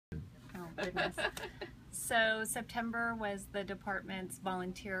goodness. So September was the department's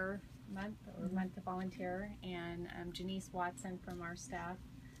volunteer month, or month to volunteer, and Janice Watson from our staff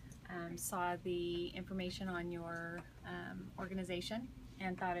saw the information on your organization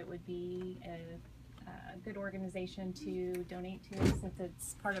and thought it would be a good organization to donate to, since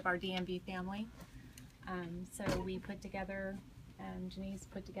it's part of our DMV family. So we put together, Janice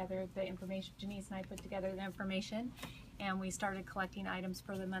put together the information, Janice and I put together the information, and we started collecting items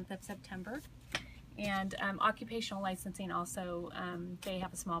for the month of September. And occupational licensing also, they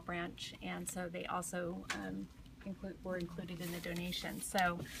have a small branch, and so they also were included in the donation.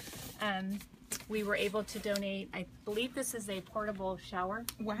 So we were able to donate, I believe this is a portable shower.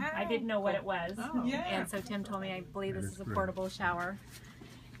 Wow. I didn't know what it was. Oh, yeah. And so Tim told me, I believe this is a portable shower.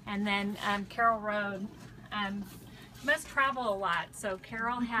 And then Carol Road must travel a lot. So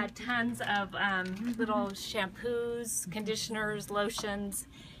Carol had tons of little shampoos, conditioners, lotions,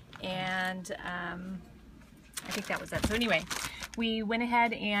 and I think that was it. So anyway, we went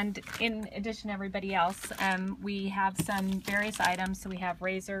ahead and, in addition to everybody else, we have some various items. So we have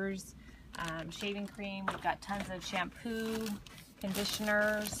razors, shaving cream, we've got tons of shampoo,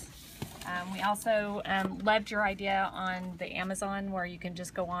 conditioners. We also loved your idea on the Amazon where you can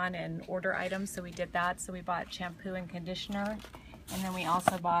just go on and order items, so we did that. So we bought shampoo and conditioner, and then we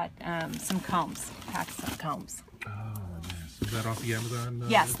also bought some combs, packs of combs. Oh, nice. Was that off the Amazon?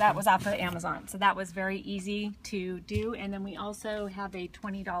 Yes, that was off of Amazon. So that was very easy to do. And then we also have a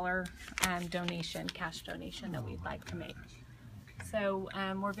 $20 donation, cash donation that we'd like to make. Okay. So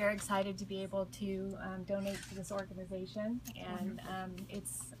we're very excited to be able to donate to this organization, and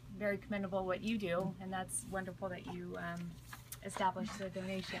it's very commendable what you do, and that's wonderful that you established the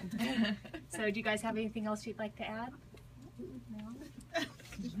donation. So do you guys have anything else you'd like to add? No?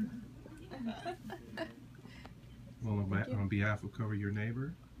 Well, on behalf of Cover Your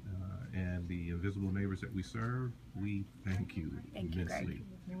Neighbor and the invisible neighbors that we serve, we thank you Thank you, immensely. Greg.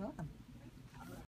 You're welcome.